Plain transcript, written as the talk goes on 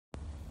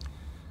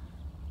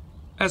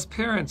As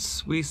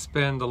parents, we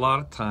spend a lot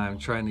of time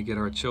trying to get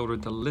our children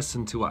to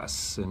listen to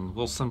us, and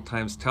we'll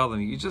sometimes tell them,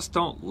 you just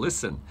don't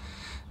listen,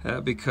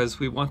 because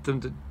we want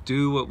them to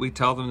do what we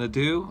tell them to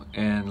do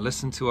and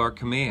listen to our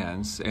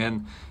commands.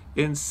 And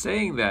in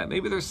saying that,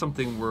 maybe there's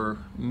something we're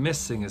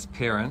missing as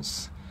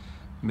parents.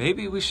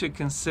 Maybe we should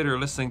consider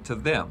listening to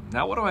them.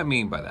 Now, what do I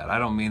mean by that? I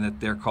don't mean that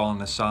they're calling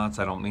the shots.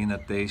 I don't mean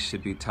that they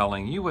should be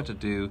telling you what to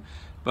do.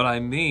 But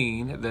I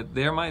mean that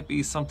there might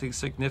be something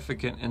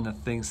significant in the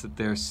things that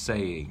they're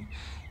saying.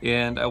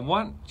 And I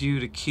want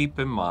you to keep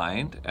in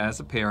mind, as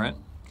a parent,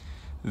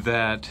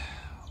 that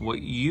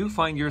what you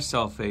find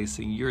yourself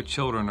facing, your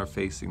children are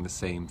facing the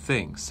same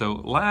thing. So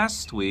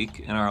last week,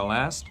 in our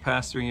last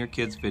Pastoring Your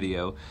Kids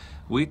video,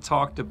 we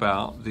talked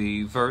about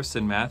the verse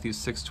in Matthew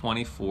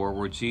 6:24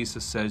 where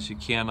Jesus says you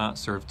cannot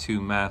serve two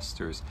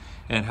masters,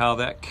 and how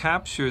that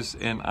captures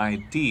an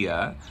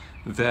idea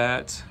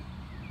that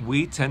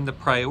we tend to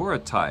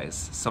prioritize.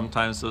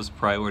 Sometimes those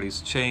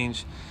priorities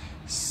change.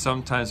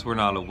 Sometimes we're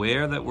not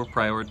aware that we're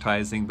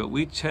prioritizing, but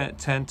we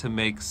tend to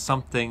make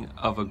something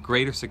of a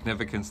greater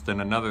significance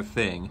than another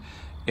thing.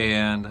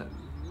 And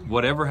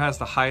whatever has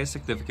the highest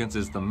significance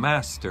is the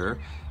master.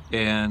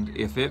 And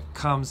if it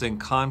comes in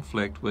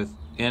conflict with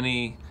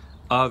any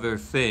other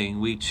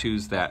thing, we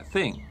choose that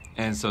thing.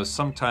 And so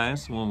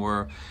sometimes when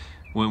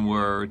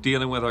we're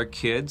dealing with our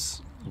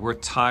kids, we're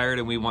tired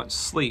and we want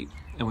sleep.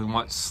 And we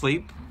want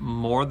sleep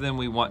more than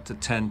we want to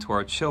tend to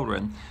our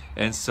children.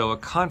 And so a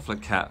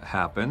conflict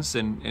happens,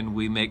 and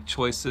we make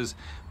choices.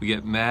 We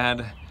get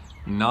mad,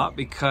 not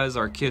because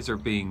our kids are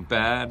being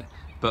bad,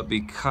 but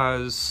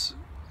because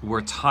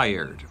we're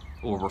tired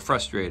or we're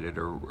frustrated,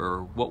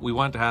 or what we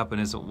want to happen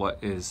isn't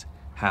what is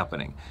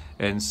happening.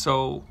 And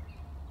so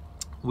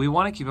we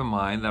want to keep in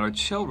mind that our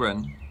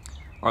children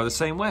are the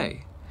same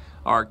way.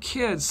 Our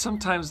kids,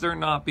 sometimes they're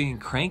not being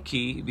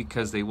cranky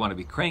because they want to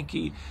be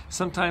cranky.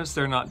 Sometimes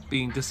they're not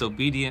being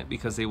disobedient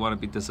because they want to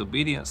be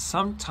disobedient.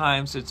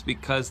 Sometimes it's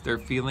because they're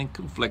feeling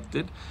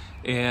conflicted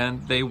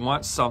and they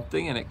want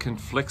something and it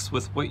conflicts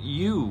with what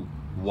you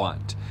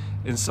want.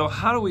 And so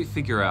how do we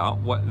figure out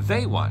what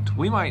they want?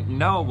 We might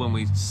know when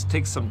we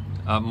take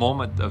a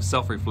moment of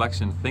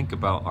self-reflection, think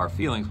about our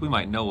feelings, we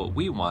might know what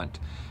we want,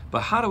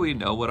 but how do we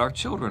know what our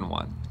children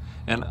want?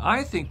 And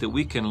I think that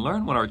we can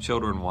learn what our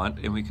children want,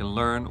 and we can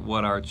learn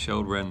what our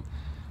children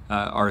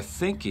are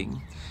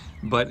thinking,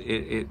 but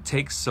it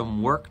takes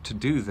some work to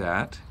do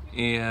that.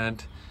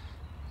 And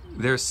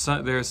there's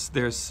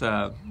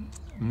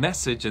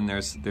message, and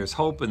there's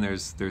hope, and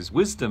there's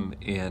wisdom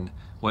in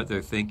what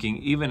they're thinking,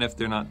 even if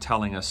they're not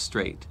telling us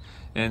straight.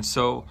 And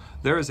so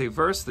there is a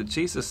verse that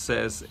Jesus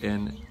says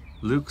in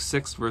Luke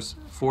 6 verse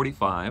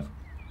 45.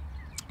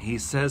 He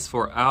says,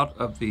 "For out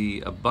of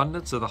the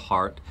abundance of the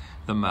heart,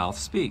 the mouth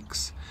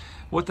speaks."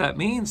 What that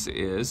means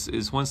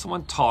is when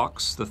someone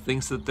talks, the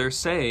things that they're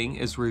saying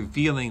is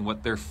revealing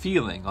what they're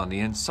feeling on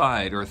the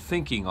inside or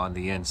thinking on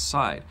the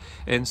inside.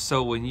 And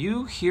so when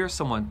you hear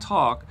someone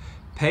talk,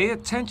 pay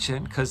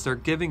attention, because they're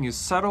giving you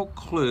subtle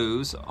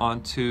clues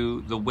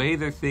onto the way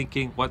they're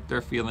thinking, what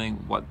they're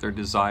feeling, what they're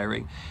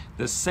desiring.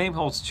 The same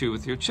holds true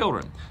with your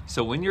children.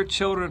 So when your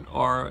children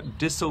are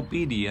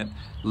disobedient,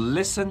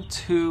 listen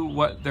to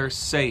what they're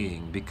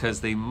saying,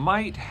 because they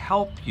might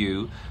help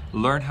you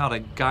learn how to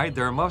guide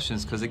their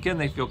emotions, because again,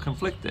 they feel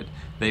conflicted.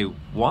 They don't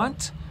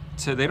want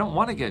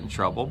to get in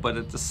trouble, but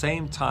at the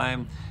same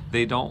time,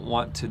 they don't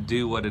want to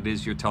do what it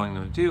is you're telling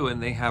them to do,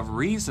 and they have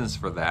reasons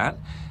for that.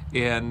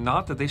 And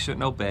not that they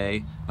shouldn't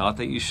obey, not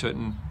that you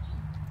shouldn't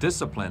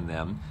discipline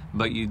them,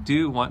 but you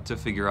do want to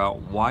figure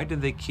out, why do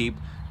they keep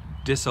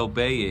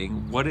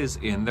disobeying what is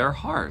in their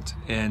heart?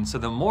 And so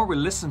the more we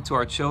listen to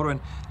our children,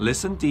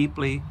 listen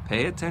deeply,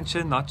 pay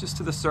attention not just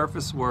to the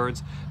surface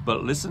words,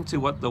 but listen to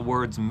what the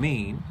words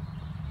mean.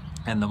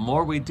 And the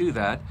more we do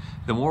that,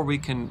 the more we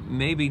can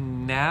maybe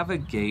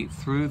navigate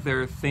through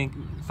their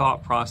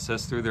thought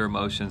process, through their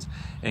emotions,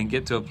 and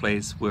get to a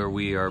place where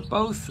we are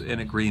both in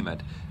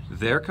agreement.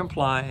 They're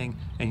complying,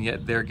 and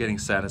yet they're getting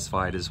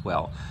satisfied as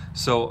well.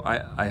 So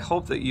I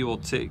hope that you will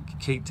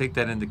take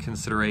that into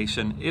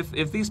consideration.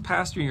 If these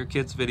Pastoring Your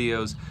Kids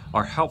videos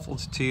are helpful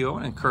to you, I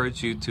want to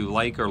encourage you to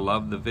like or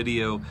love the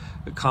video,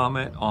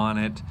 comment on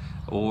it,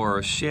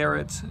 or share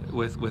it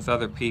with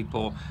other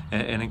people,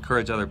 and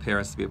encourage other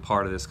parents to be a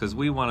part of this, because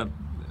we want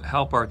to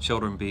help our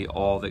children be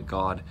all that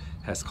God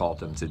has called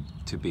them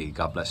to be.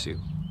 God bless you.